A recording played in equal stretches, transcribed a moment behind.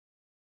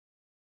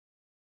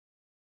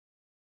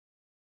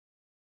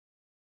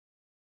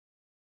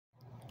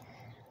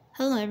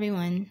Hello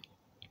everyone.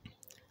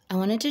 I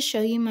wanted to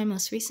show you my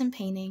most recent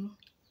painting,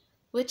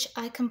 which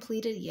I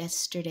completed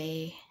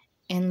yesterday.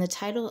 And the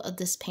title of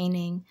this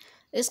painting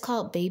is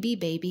called Baby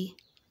Baby,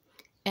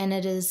 and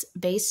it is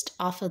based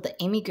off of the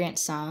Amy Grant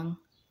song,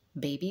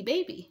 Baby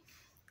Baby.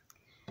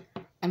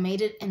 I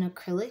made it in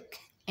acrylic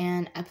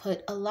and I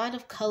put a lot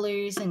of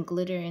colors and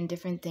glitter and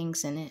different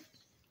things in it.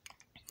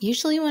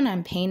 Usually when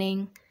I'm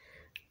painting,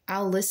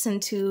 I'll listen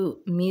to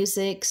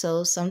music,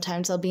 so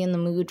sometimes I'll be in the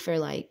mood for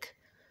like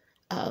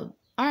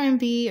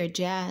R&B or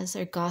jazz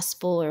or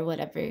gospel or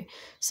whatever.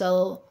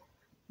 So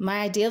my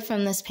idea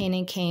from this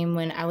painting came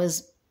when I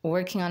was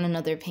working on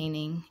another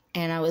painting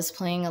and I was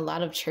playing a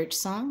lot of church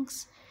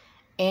songs.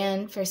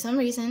 And for some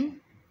reason,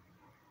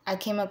 I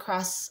came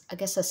across, I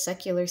guess, a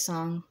secular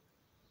song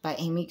by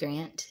Amy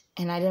Grant,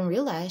 and I didn't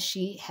realize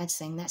she had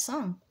sang that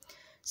song.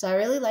 So I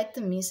really liked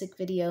the music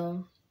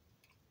video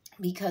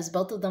because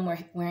both of them were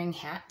wearing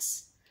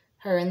hats,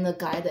 her and the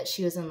guy that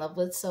she was in love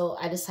with. So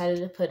I decided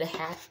to put a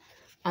hat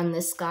on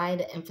this guy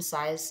to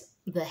emphasize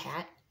the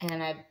hat,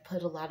 and I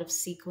put a lot of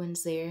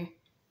sequins there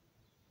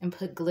and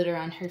put glitter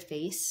on her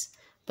face.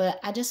 But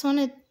I just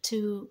wanted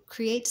to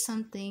create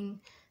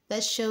something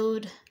that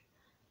showed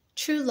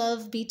true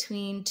love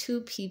between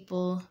two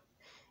people.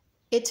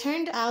 It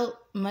turned out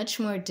much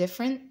more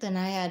different than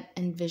I had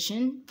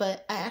envisioned,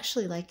 but I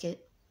actually like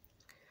it.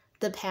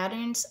 The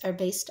patterns are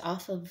based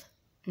off of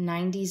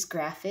 90s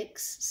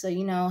graphics. So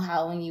you know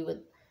how when you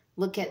would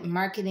look at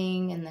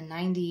marketing in the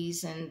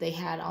 90s and they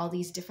had all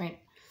these different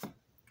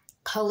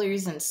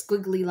colors and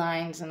squiggly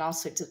lines and all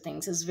sorts of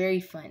things. It's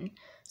very fun.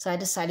 So I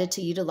decided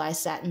to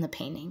utilize that in the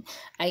painting.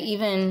 I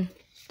even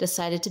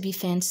decided to be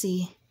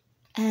fancy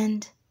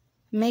and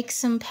make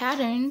some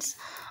patterns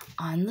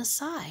on the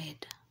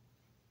side.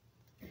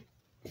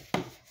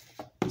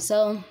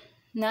 So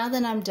now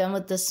that I'm done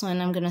with this one,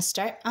 I'm going to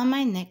start on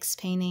my next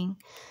painting.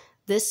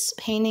 This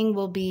painting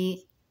will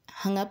be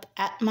hung up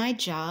at my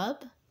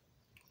job.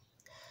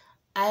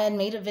 I had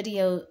made a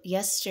video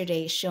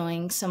yesterday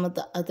showing some of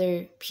the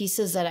other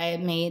pieces that I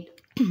had made,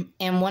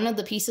 and one of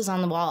the pieces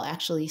on the wall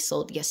actually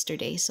sold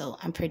yesterday, so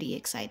I'm pretty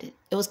excited.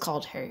 It was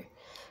called Her.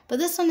 But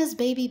this one is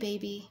Baby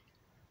Baby,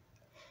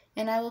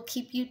 and I will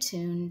keep you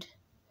tuned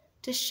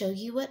to show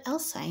you what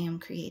else I am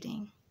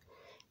creating.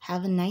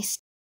 Have a nice